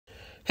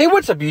Hey,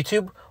 what's up,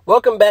 YouTube?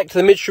 Welcome back to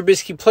the Mitch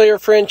Trubisky player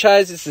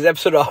franchise. This is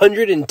episode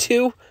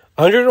 102,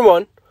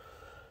 101.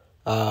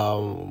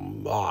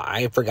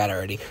 I forgot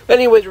already. But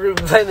anyways, we're going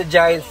to be playing the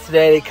Giants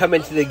today. They come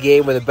into the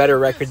game with a better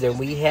record than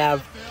we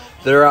have.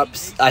 They're up,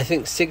 I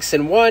think,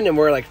 6-1, and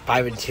we're like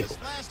 5-2.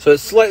 So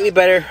it's slightly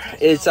better.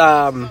 It's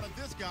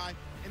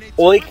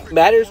only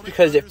matters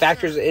because it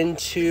factors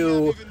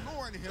into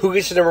who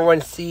gets the number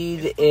one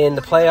seed in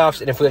the playoffs,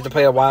 and if we have to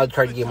play a wild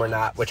card game or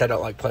not, which I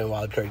don't like playing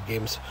wild card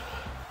games.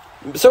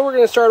 So we're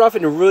going to start off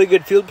in a really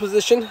good field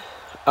position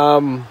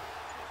at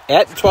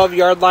the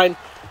 12-yard line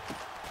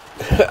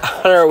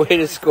on our way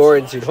to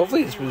scoring soon.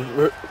 Hopefully this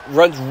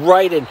runs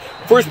right in.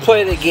 First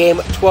play of the game,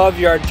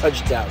 12-yard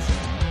touchdown.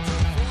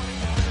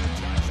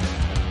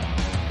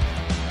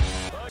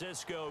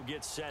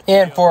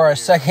 And for our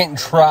second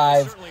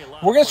drive,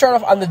 we're going to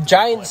start off on the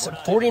Giants'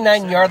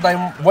 49-yard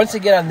line. Once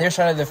again on their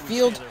side of the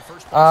field.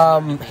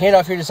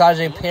 Handoff here to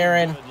Sajay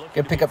Perrin.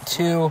 Going to pick up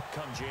two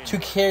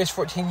carries,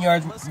 14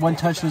 yards, one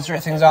touch to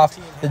start things off.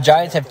 The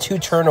Giants have 2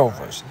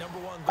 turnovers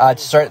to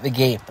start the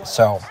game.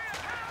 So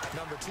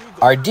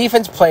our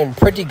defense playing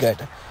pretty good.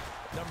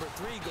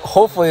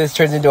 Hopefully this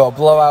turns into a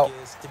blowout.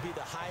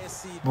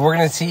 We're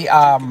going to see,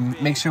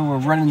 make sure we're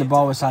running the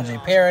ball with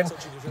Sajay Perrin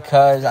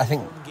because I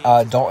think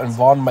Dalton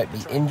Vaughn might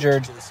be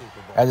injured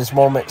at this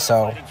moment.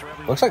 So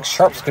looks like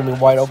Sharp's going to be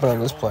wide open on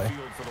this play.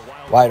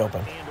 Wide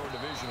open.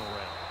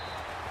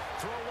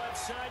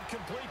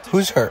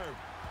 Who's hurt?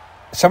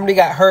 Somebody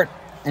got hurt.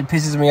 It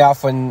pisses me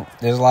off when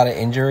there's a lot of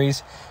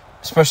injuries,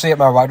 especially at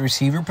my wide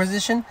receiver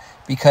position,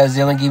 because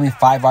they only gave me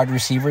 5 wide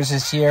receivers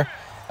this year.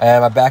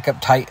 And my backup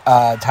tight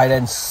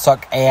ends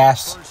suck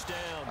ass.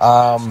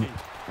 I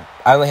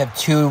only have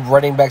 2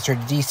 running backs that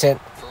are decent.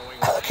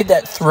 Look at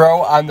that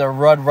throw on the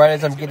run right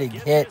as I'm getting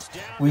hit.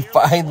 We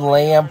find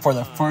Lamb for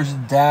the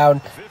first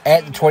down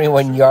at the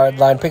 21-yard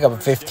line. Pick up a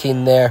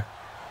 15 there.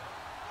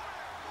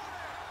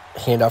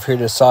 Handoff here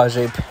to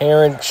Sajay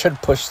Perrin.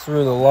 Should push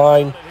through the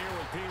line.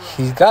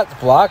 He's got the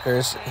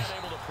blockers.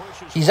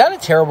 He's not a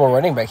terrible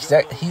running back.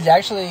 He's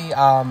actually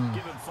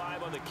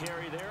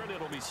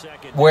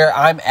where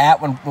I'm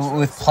at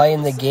with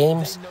playing the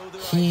games.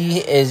 He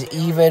is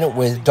even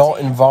with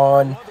Dalton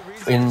Vaughn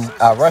in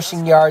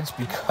rushing yards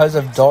because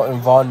of Dalton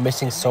Vaughn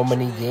missing so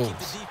many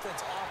games.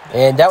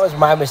 And that was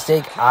my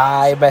mistake.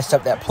 I messed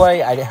up that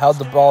play. I held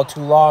the ball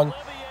too long.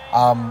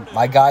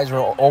 My guys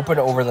were open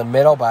over the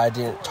middle, but I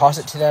didn't toss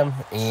it to them,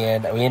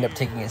 and we ended up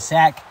taking a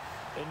sack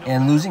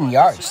and losing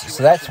yards.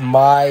 So that's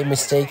my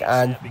mistake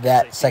on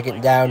that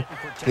second down,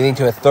 leading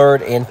to a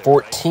 3rd and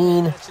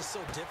 14.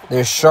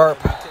 There's Sharp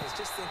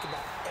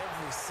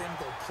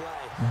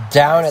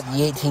down at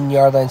the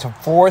 18-yard line, so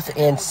 4th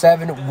and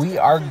 7. We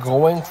are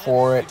going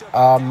for it.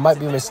 Might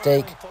be a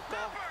mistake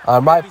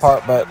on my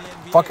part, but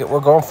fuck it, we're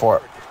going for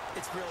it.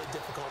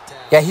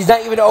 Yeah, he's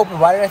not even open.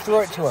 Why did I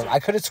throw it to him? I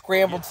could have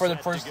scrambled for the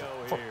first...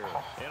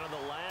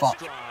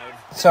 Fuck.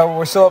 So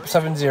we're still up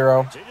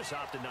 7-0.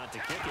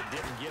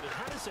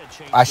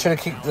 I should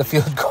have kicked the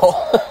field goal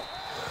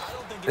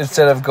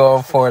instead of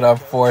going for it on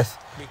 4th.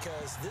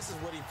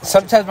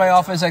 Sometimes my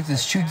offense likes to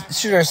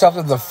shoot ourselves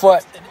in the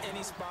foot.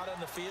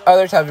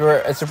 Other times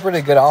it's a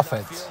pretty good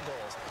offense.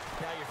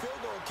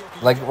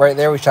 Like right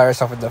there, we shot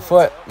ourselves in the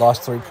foot.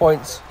 Lost 3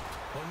 points.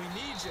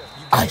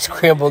 I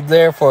scrambled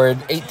there for an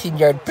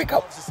 18-yard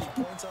pickup.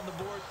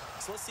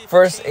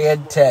 1st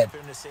and 10.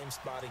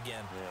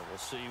 Yeah, we'll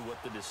see what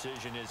the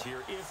decision is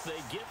here if they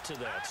get to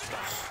that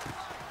spot.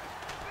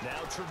 Now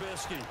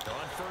Trubisky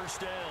on 1st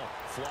down,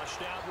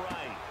 flushed out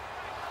right.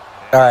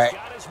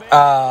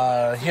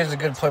 All right. Here's a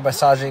good play by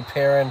Sajay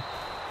Perrin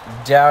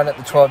down at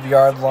the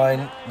 12-yard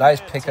line. Nice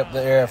pickup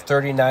there of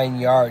 39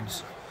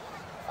 yards.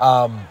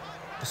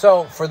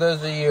 So for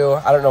those of you,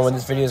 I don't know when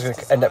this video is going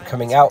to end up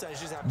coming out,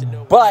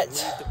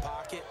 but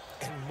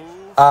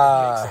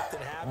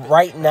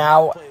right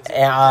now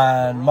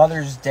on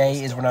Mother's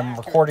Day is when I'm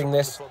recording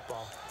this.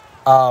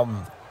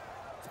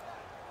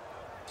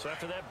 So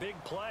after that big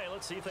play,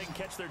 let's see if they can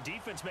catch their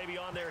defense maybe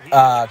on their heels.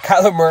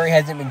 Kyler Murray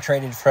hasn't been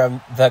traded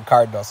from the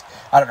Cardinals.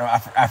 I don't know.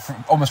 I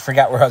almost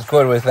forgot where I was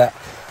going with that.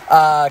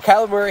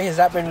 Kyler Murray has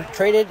not been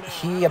traded.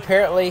 He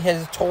apparently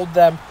has told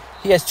them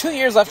he has 2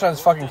 years left on his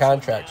fucking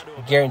contract,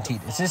 guaranteed.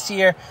 It's this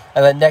year,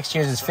 and then next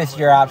year is his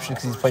 5th-year option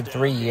because he's played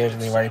 3 years,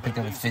 and they've already picked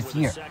up his 5th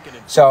year.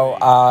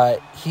 So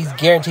he's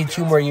guaranteed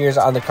 2 more years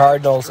on the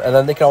Cardinals, and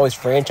then they can always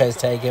franchise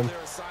tag him.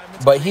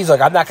 But he's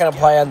like, I'm not going to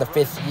play on the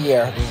 5th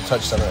year. There's a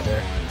touchdown right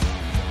there.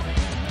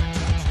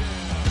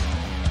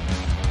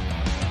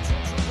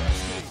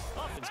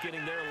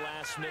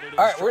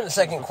 All right, we're in the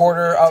second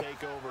quarter, up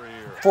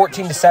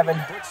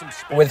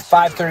 14-7 with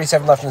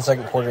 5:37 left in the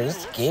second quarter.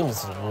 This game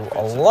is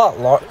a lot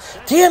long.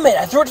 Damn it,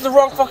 I threw it to the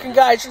wrong fucking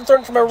guy. I should have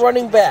thrown it to my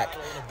running back.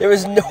 There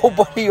was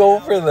nobody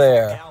over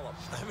there.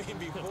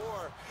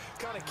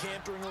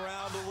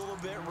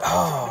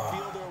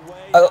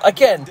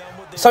 Again,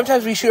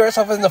 sometimes we shoot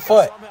ourselves in the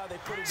foot.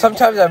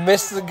 Sometimes I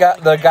miss the guy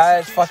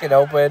that's fucking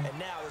open.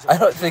 I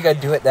don't think I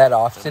do it that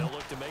often.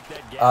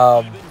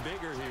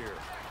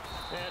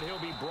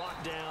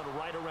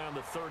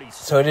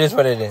 so it is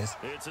what it is.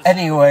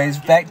 Anyways,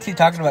 back to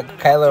talking about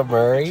Kyler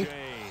Murray.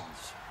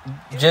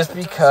 Just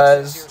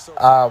because,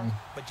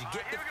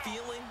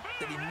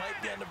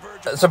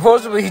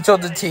 supposedly he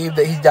told the team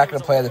that he's not going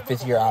to play on the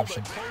 5th-year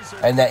option,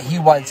 and that he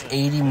wants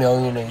 $80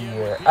 million a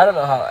year. I don't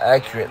know how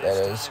accurate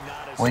that is.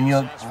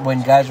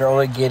 When guys are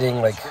only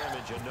getting like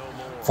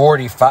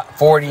 40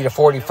 to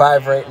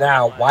 45 right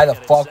now, why the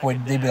fuck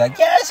would they be like,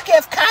 yeah, let's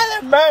give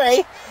Kyler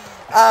Murray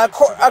a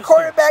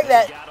quarterback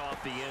that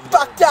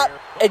fucked up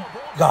and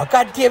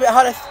God damn it,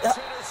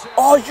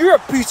 oh, you're a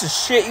piece of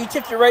shit. You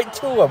tipped it right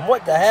to him.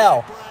 What the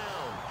hell?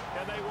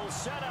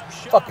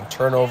 Fucking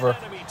turnover.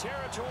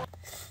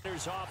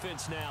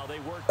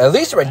 At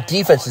least my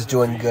defense is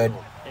doing good.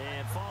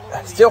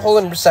 Still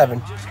holding for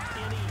 7.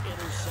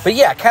 But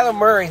yeah, Kyler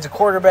Murray's a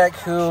quarterback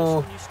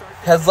who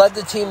has led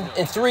the team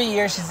in 3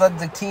 years. He's led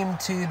the team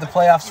to the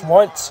playoffs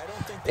once,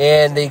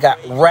 and they got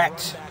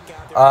wrecked.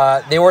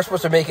 They were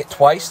supposed to make it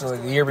twice, the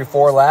year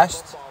before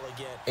last,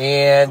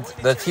 and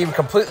the team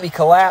completely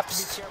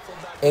collapsed.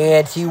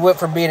 And he went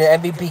from being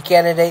an MVP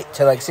candidate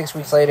to like 6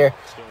 weeks later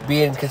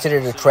being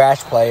considered a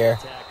trash player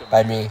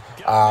by me.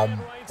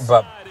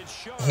 But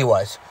he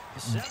was.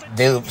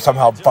 They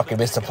somehow fucking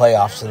missed the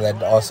playoffs, and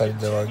then all of a sudden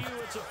they're like,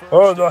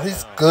 oh no,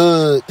 he's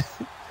good.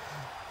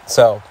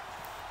 So,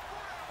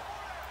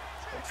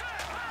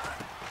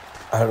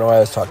 I don't know why I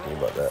was talking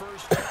about that.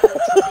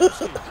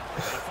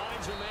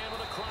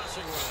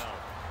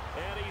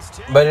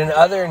 But in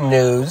other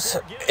news,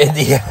 in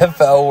the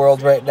NFL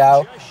world right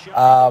now,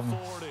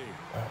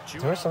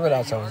 there was something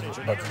else I was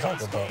about to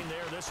talk about.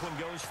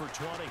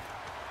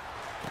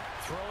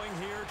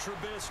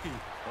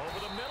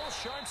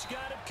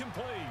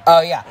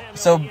 Oh yeah,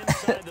 so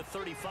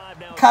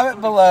comment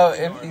below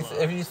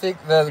if you think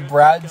the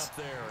Browns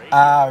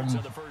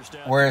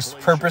were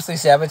purposely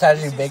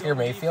sabotaging Baker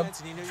Mayfield,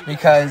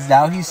 because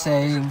now he's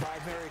saying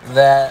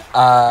that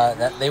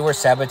that they were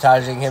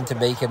sabotaging him to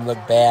make him look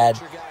bad,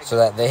 so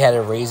that they had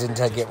a reason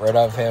to get rid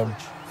of him.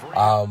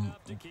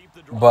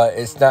 But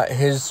it's not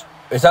his.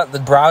 It's not the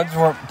Browns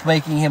weren't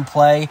making him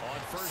play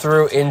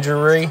through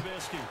injury.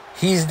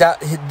 He's not.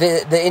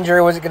 The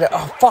injury wasn't gonna.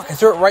 Oh fuck! I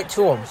threw it right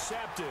to him.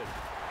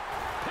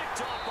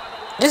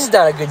 This is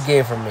not a good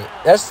game for me.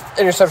 That's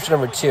interception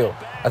number 2.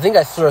 I think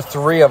I threw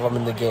 3 of them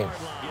in the game.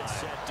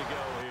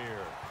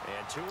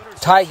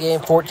 Tie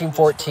game,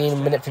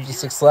 14-14, minute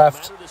 56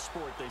 left.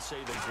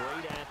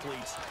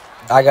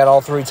 I got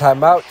all 3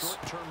 timeouts.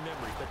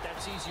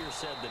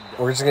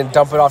 We're just going to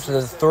dump it off to the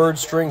 3rd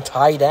string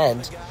tight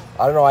end.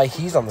 I don't know why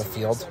he's on the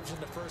field.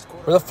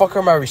 Where the fuck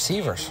are my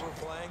receivers?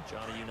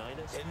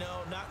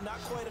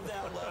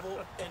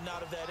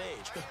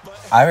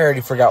 I already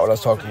forgot what I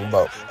was talking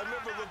about.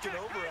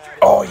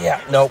 Oh, yeah.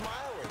 Nope.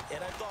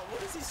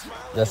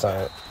 That's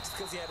not it.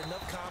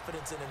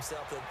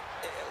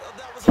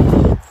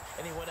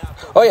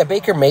 Oh, yeah.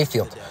 Baker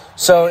Mayfield.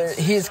 So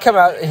he's come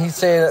out and he's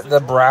saying that the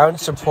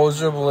Browns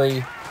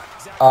supposedly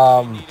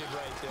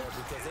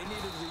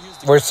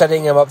were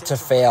setting him up to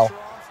fail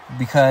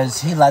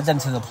because he led them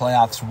to the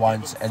playoffs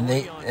once, and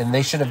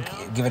they should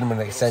have given him an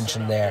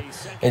extension there.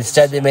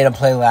 Instead, they made him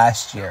play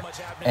last year,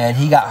 and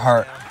he got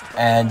hurt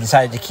and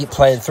decided to keep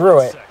playing through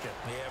it.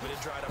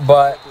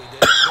 But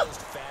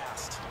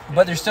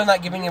they're still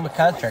not giving him a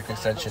contract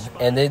extension.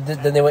 And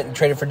then they went and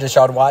traded for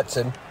Deshaun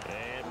Watson.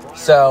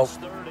 So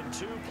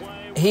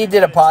he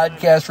did a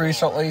podcast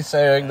recently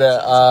saying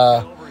that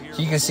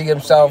he could see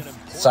himself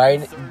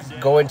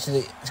going to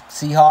the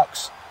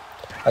Seahawks,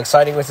 like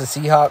signing with the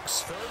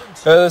Seahawks.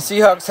 The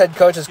Seahawks head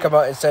coach has come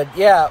out and said,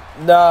 yeah,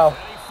 no,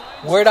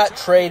 we're not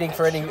trading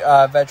for any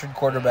veteran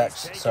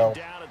quarterbacks. So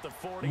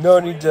no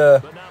need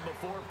to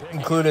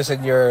include us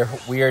in your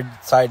weird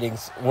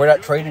signings. We're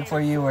not trading for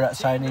you. We're not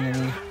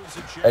signing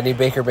any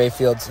Baker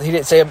Mayfields. He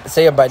didn't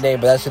say him by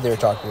name, but that's who they were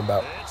talking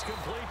about.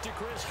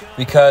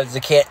 Because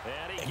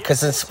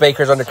since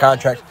Baker's under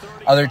contract,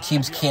 other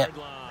teams can't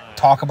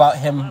talk about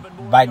him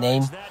by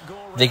name.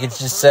 They could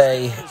just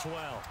say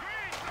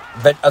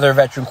other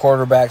veteran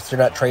quarterbacks they're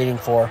not trading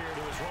for,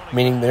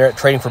 meaning they're not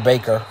trading for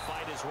Baker.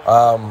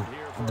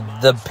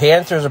 The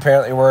Panthers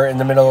apparently were in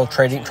the middle of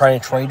trying to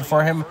trade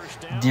for him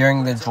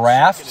during the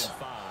draft.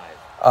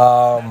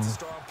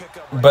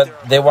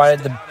 But they wanted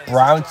the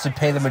Browns to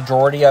pay the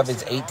majority of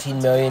his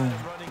 $18 million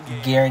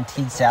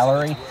guaranteed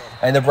salary,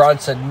 and the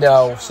Browns said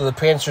no. So the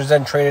Panthers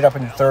then traded up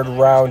in the 3rd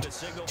round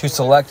to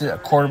select a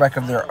quarterback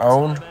of their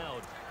own.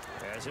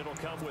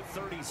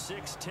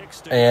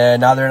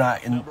 And now they're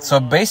not. So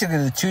basically,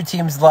 the 2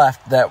 teams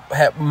left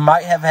that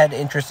might have had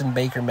interest in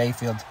Baker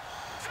Mayfield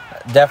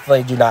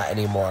definitely do not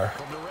anymore.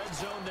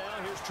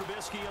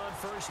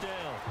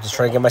 Just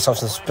trying to get myself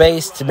some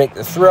space to make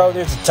the throw.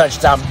 There's a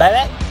touchdown,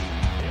 baby.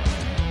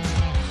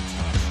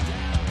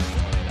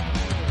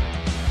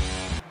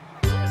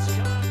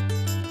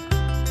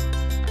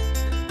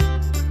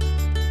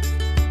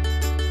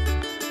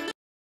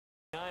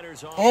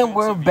 And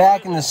we're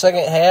back in the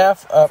second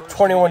half, up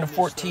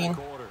 21-14.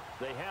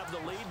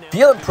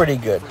 Feeling pretty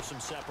good.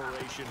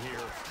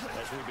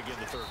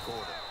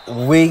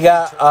 We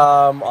got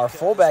our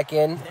fullback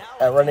in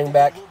at running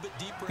back.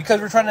 because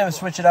we're trying to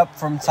switch it up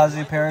from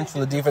Tajay Perrin, so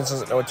the defense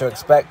doesn't know what to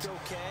expect.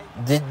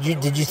 Did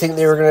you think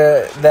they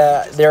were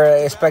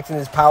they're expecting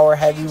this power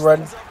heavy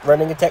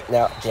running attack?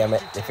 No, damn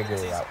it, they figured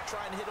it out.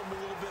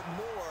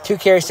 2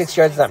 carries, 6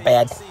 yards, not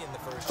bad.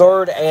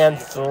 3rd and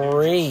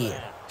 3.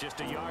 Just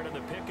a yard on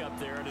the pickup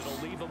there, and it'll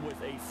leave them with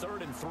a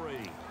 3rd and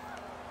 3.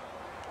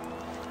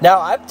 Now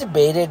I've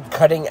debated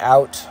cutting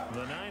out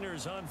The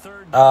Niners on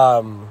 3rd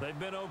down. They've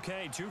been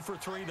okay, 2 for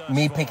 3 thus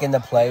me far. picking the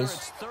plays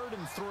It's 3rd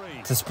and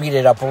 3. to speed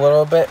it up a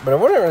little bit, but it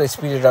wouldn't really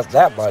speed it up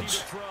that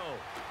much.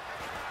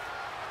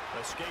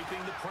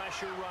 Escaping the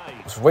pressure right.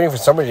 I was waiting for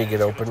somebody to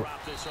get open.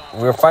 We're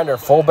going to find our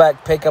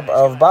fullback pickup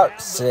of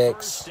about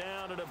 6,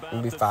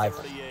 maybe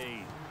 5.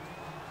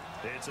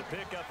 It's a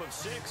pickup of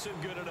 6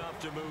 and good enough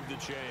to move the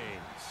chains.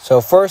 So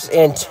 1st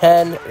and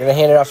 10, I'm going to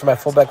hand it off to my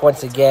fullback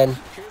once again.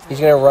 He's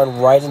going to run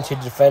right into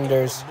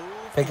defenders,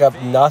 pick up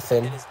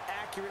nothing.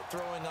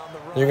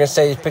 They're going to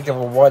say he's picked up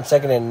a 1,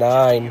 2nd and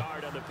 9.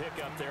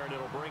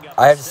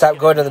 I have to stop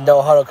going to the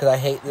no huddle because I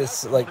hate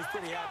this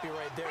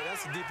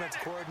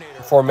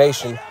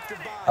formation.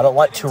 I don't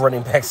want 2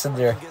 running backs in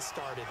there.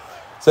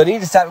 So I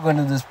need to stop going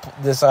to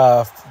this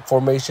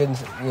formation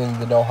in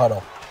the no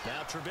huddle.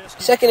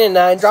 2nd and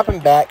 9, dropping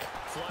back,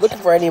 looking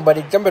for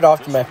anybody, dump it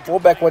off to my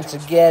fullback once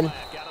again.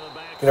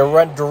 Going to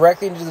run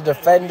directly into the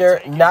defender,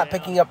 not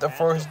picking up the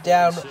 1st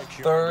down,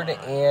 3rd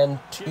and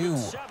 2.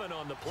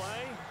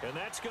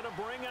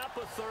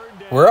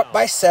 We're up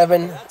by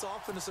 7. That's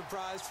often a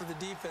surprise for the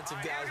defensive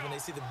guys when they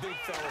see the big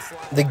fella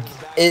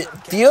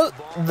slide.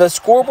 The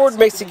scoreboard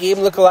makes the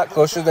game look a lot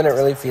closer than it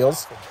really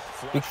feels.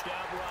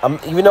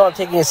 Even though I'm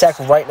taking a sack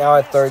right now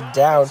at 3rd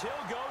down,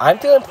 I'm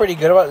feeling pretty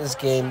good about this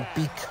game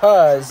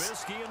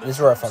because this is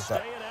where I fucked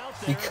up.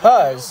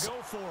 Because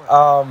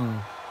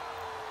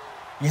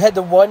you had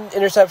the 1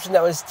 interception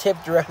that was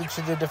tipped directly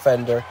to the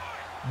defender.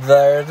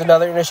 There's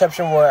another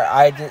interception where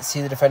I didn't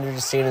see the defender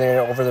just standing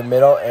there over the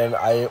middle, and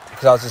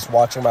because I was just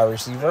watching my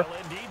receiver.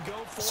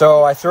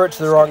 So I threw it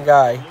to the wrong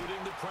guy.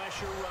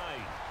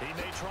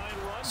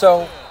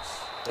 So,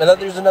 and then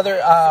there's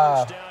another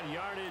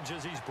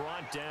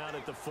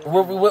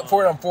where we went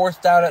for it on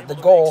 4th down at the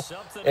goal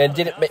and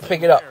didn't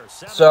pick it up.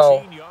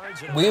 So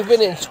we've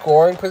been in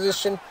scoring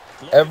position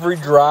every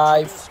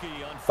drive.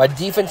 My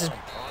defense is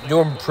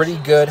doing pretty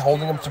good,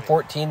 holding them to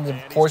 14.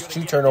 They've forced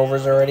 2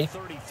 turnovers already.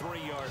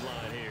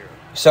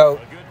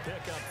 So,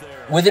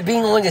 with it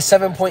being only a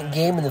 7-point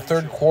game in the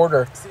 3rd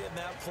quarter,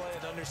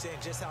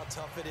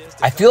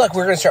 I feel like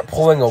we're going to start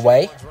pulling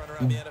away.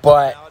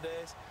 But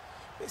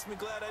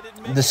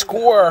the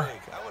score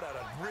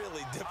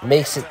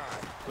makes it,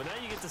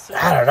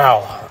 I don't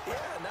know.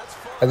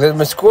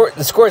 The score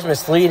is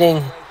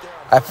misleading.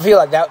 I feel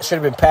like that should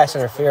have been pass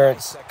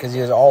interference because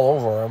he was all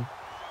over him.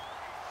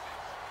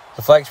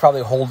 The flag's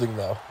probably holding,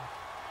 though.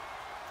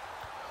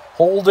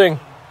 Holding.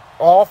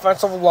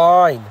 Offensive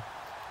line.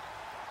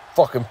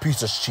 Fucking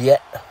piece of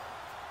shit.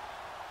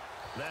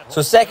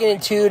 So 2nd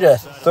and 2 to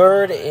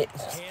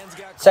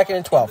 2nd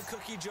and 12.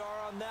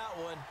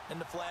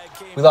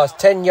 We lost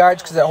 10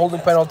 yards because of that holding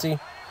penalty.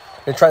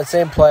 Gonna try the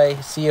same play,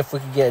 see if we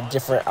can get a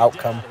different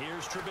outcome.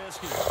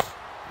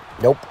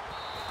 Nope.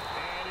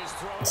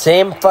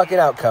 Same fucking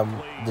outcome.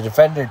 The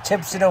defender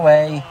tips it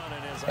away,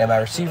 and my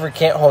receiver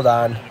can't hold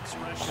on.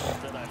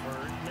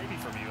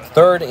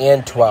 3rd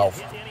and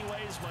 12.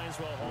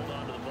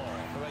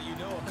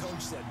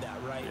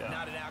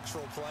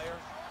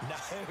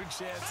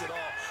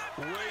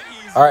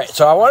 All right,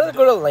 so I wanted to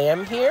go to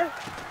Lamb here,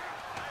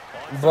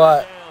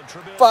 but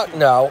fuck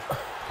no.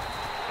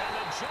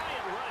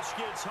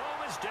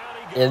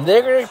 And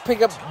they're going to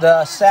pick up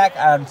the sack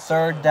on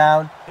 3rd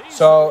down,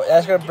 so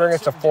that's going to bring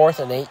us to 4th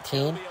and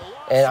 18.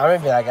 And I'm going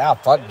to be like,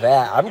 fuck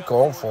that. I'm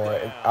going for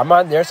it. I'm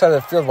on their side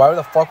of the field. Why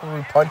the fuck would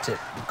we punt it?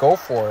 Go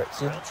for it.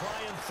 See,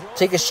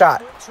 take a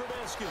shot.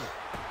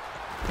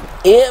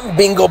 And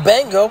bingo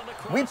bango,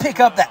 we pick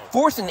up that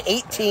 4th and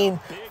 18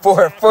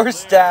 for a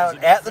 1st down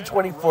at the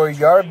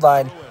 24-yard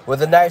line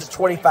with a nice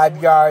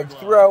 25-yard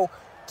throw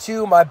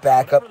to my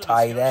backup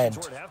tight end.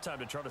 So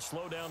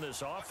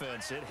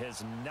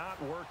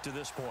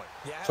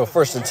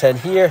 1st and 10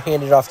 here,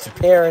 hand it off to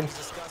Perrin.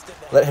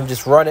 Let him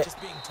just run it.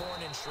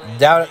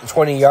 Down at the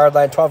 20-yard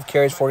line, 12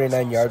 carries,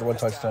 49 yards, 1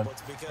 touchdown.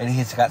 And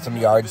he's got some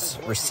yards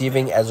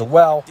receiving as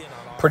well.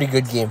 Pretty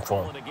good game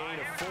for him.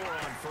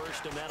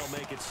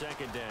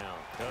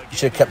 You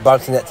should have kept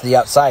bouncing that to the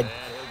outside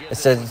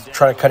instead of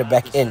trying to cut it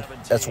back in.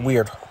 That's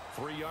weird.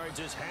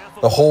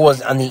 The hole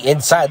was on the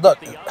inside. Look.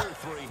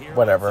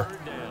 Whatever.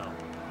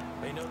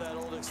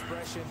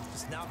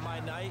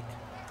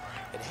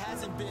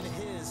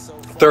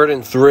 3rd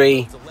and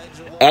 3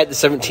 at the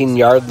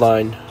 17-yard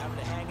line.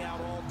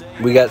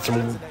 We got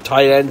some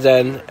tight ends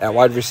in at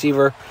wide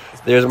receiver.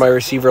 There's my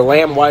receiver,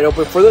 Lamb, wide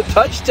open for the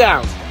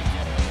touchdown.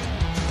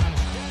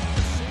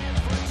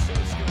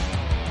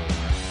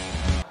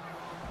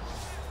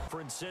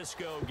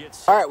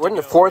 All right, we're in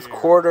the 4th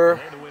quarter.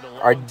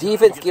 Our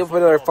defense gave up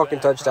another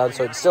fucking touchdown,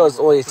 so it still is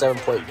only a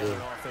 7-point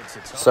game.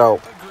 So,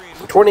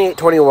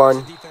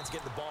 28-21.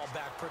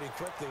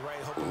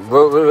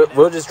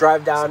 We'll just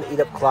drive down, eat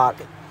up clock,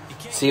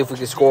 see if we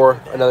can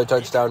score another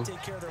touchdown.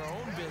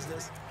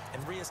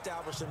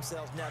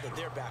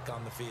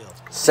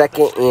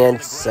 Second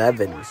and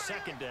 7.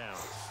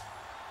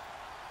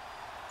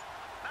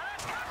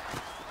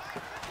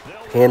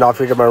 Hand off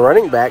here to my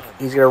running back.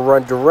 He's going to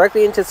run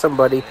directly into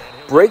somebody.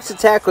 Breaks the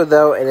tackle,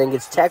 though, and then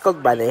gets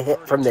tackled by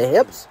from the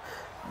hips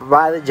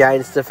by the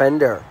Giants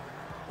defender.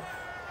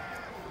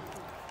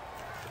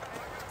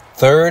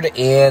 3rd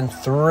and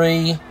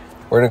 3.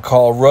 We're going to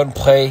call a run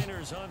play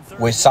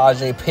with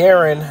Sa'Jay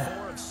Perrin.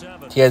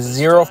 He has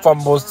 0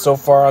 fumbles so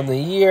far on the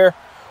year.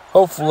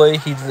 Hopefully,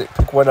 he can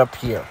pick one up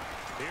here.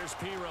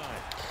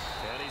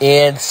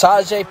 And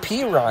Sa'Jay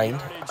Perrin,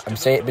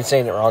 been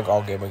saying it wrong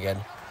all game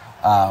again.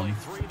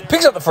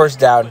 Picks up the first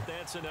down,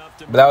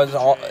 but that was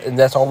all, and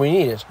that's all we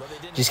needed.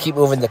 Just keep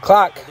moving the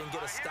clock,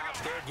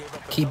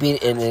 keep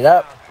eating it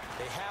up.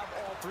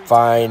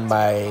 Find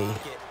my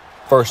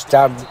first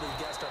down.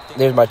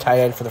 There's my tight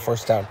end for the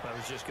first down.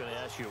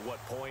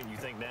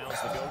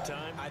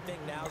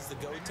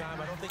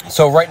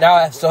 So right now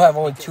I still have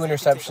only 2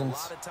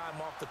 interceptions.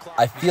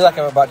 I feel like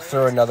I'm about to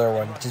throw another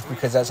one just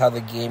because that's how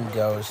the game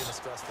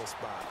goes.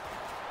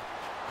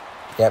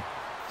 Yep,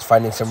 it's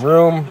finding some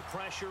room.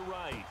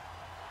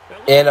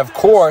 And of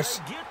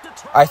course,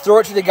 I throw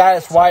it to the guy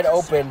that's wide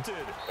open,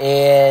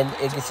 and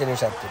it gets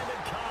intercepted.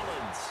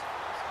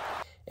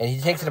 And he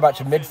takes it about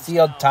to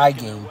midfield, tie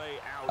game.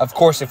 Of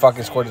course, they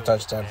fucking scored a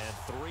touchdown.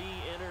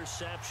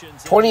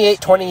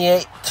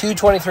 28-28,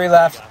 2:23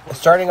 left.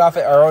 Starting off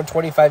at our own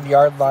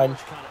 25-yard line.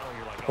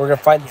 We're going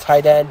to find the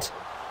tight end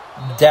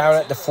down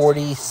at the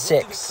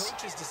 46.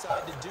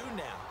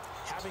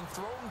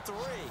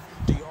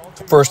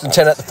 1st and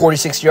 10 at the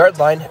 46-yard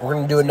line. We're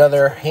going to do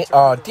another...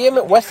 damn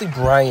it, Wesley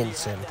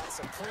Bryanson.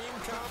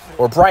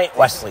 Or Bryant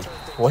Wesley.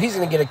 Well, he's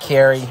going to get a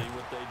carry.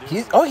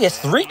 He has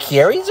 3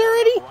 carries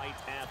already?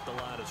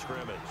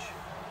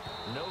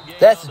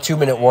 That's a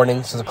 2-minute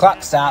warning, so the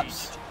clock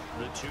stops.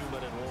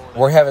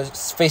 We're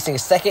facing a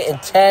 2nd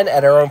and 10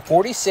 at our own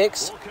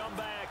 46.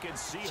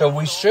 So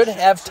we should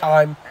have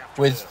time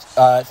with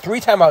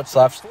 3 timeouts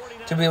left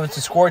to be able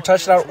to score a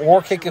touchdown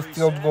or kick a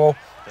field goal,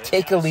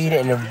 take a lead,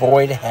 and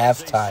avoid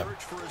halftime.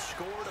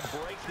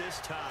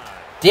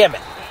 Damn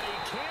it.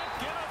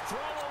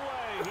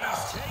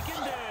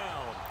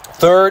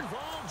 Third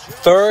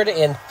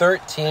and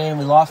 13.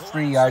 We lost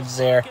 3 yards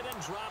there.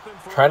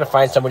 Trying to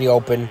find somebody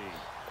open.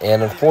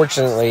 And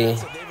unfortunately,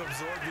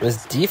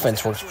 this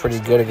defense works pretty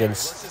good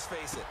against...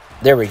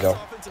 There we go.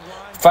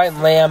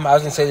 Find Lamb. I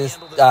was going to say this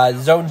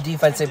zone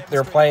defense they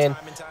were playing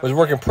was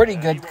working pretty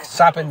good,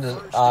 stopping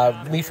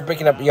me from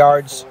picking up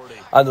yards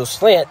on those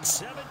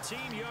slants.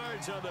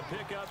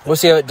 We'll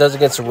see how it does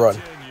against the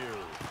run.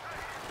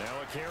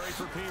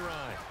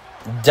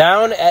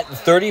 Down at the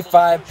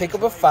 35, pick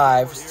up a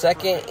 5,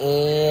 2nd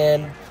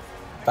and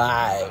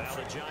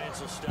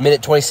 5.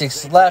 Minute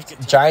 26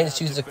 left.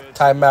 Giants use the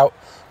timeout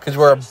because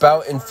we're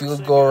about in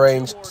field goal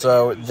range,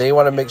 so they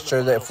want to make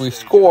sure that if we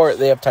score,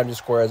 they have time to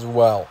score as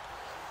well,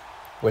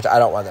 which I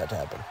don't want that to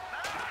happen.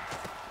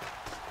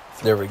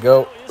 There we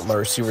go. My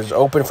receiver's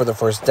open for the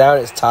first down.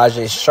 It's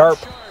Tajae Sharp.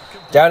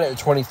 Down at the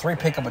 23,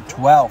 pick up a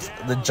 12.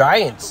 The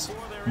Giants,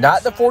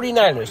 not the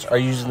 49ers, are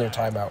using their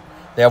timeout.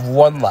 They have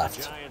 1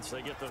 left.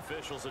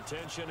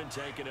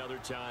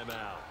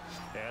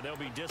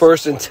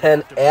 1st and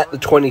 10 at the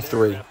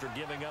 23.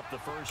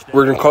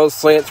 We're going to call the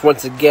slants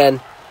once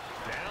again.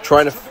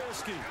 Trying to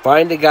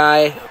find a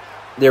guy.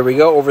 There we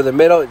go. Over the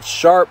middle. It's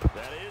Sharp.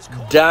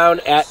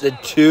 Down at the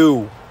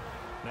 2.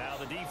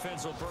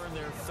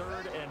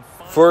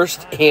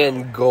 1st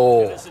and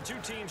goal.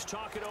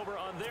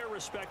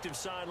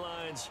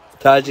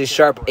 Tajae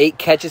Sharp, 8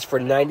 catches for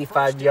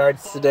 95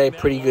 yards today.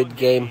 Pretty good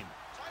game.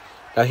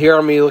 Now here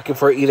I'm looking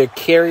for either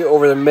carry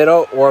over the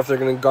middle or if they're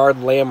going to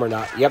guard Lamb or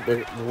not. Yep,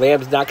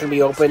 Lamb's not going to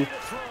be open.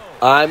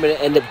 I'm going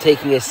to end up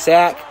taking a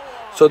sack,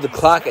 so the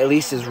clock at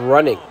least is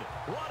running.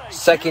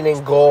 2nd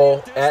and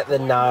goal at the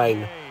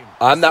 9.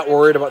 I'm not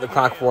worried about the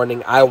clock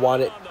running. I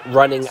want it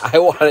running. I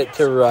want it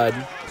to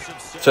run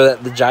so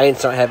that the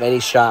Giants don't have any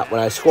shot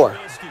when I score.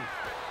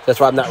 That's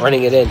why I'm not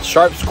running it in.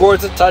 Sharp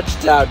scores a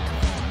touchdown.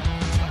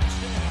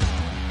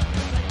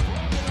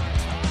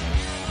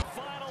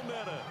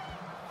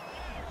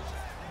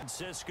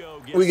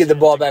 We get the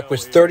ball back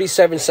with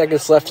 37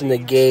 seconds left in the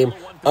game.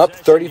 Up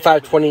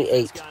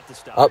 35-28.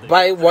 Up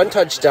by 1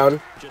 touchdown.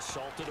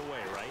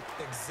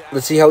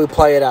 Let's see how we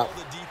play it out.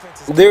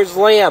 There's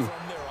Lamb.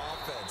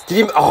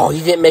 He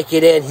didn't make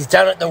it in. He's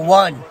down at the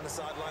 1.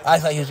 I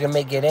thought he was going to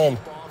make it in.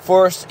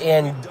 1st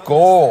and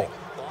goal.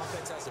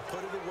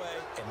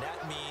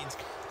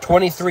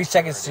 23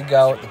 seconds to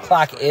go. The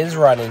clock is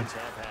running.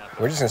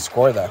 We're just going to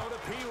score, though.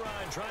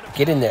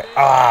 Get in there.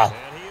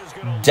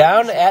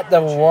 Down at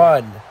the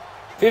 1.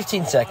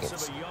 15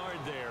 seconds.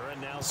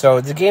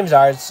 So the game's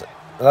ours.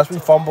 Unless we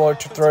fumble or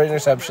throw an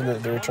interception,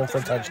 the return for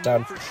a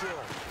touchdown,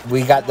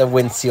 we got the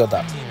win sealed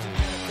up.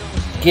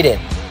 Get in.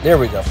 There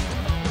we go.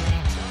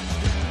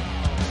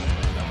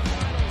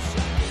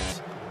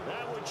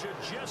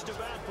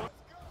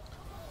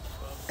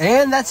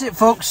 And that's it,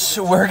 folks.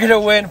 We're going to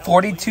win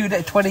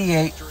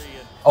 42-28.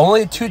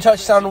 Only a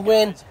 2-touchdown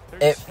win.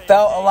 It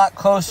felt a lot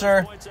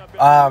closer.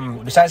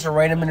 Besides the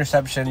random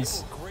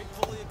interceptions,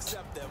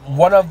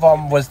 one of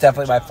them was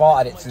definitely my fault.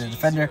 I didn't see the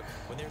defender.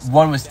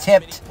 One was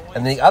tipped,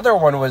 and the other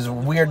one was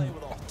weird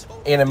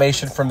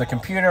animation from the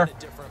computer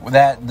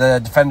that the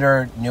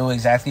defender knew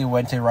exactly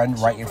when to run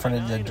right in front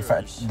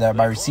of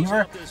my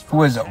receiver, who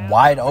was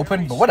wide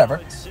open, but whatever.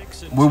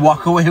 We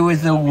walk away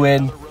with the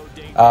win.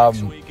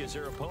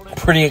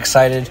 Pretty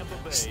excited.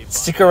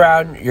 Stick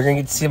around. You're going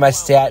to get to see my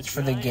stats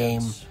for the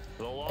game,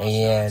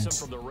 and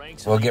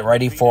we'll get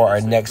ready for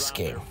our next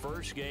game.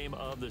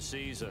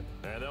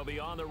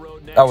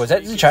 Oh, was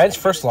that the Giants'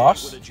 first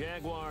loss?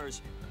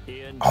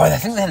 Oh, I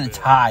think they had a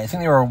tie. I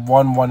think they were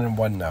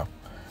 1-1 now.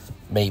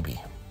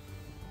 Maybe.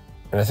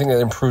 And I think that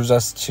improves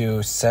us to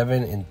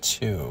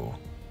 7-2.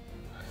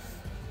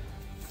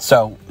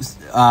 So,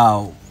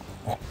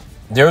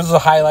 there's the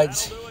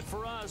highlights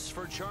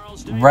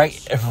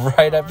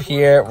right up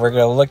here. We're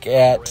gonna look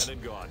at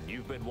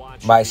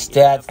my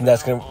stats, and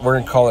we're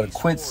gonna call it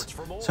quits.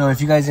 So,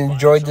 if you guys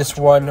enjoyed this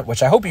one,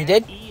 which I hope you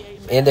did,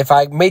 and if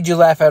I made you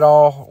laugh at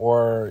all,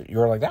 or you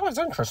were like, that was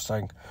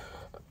interesting,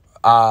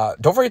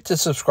 don't forget to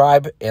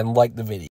subscribe and like the video.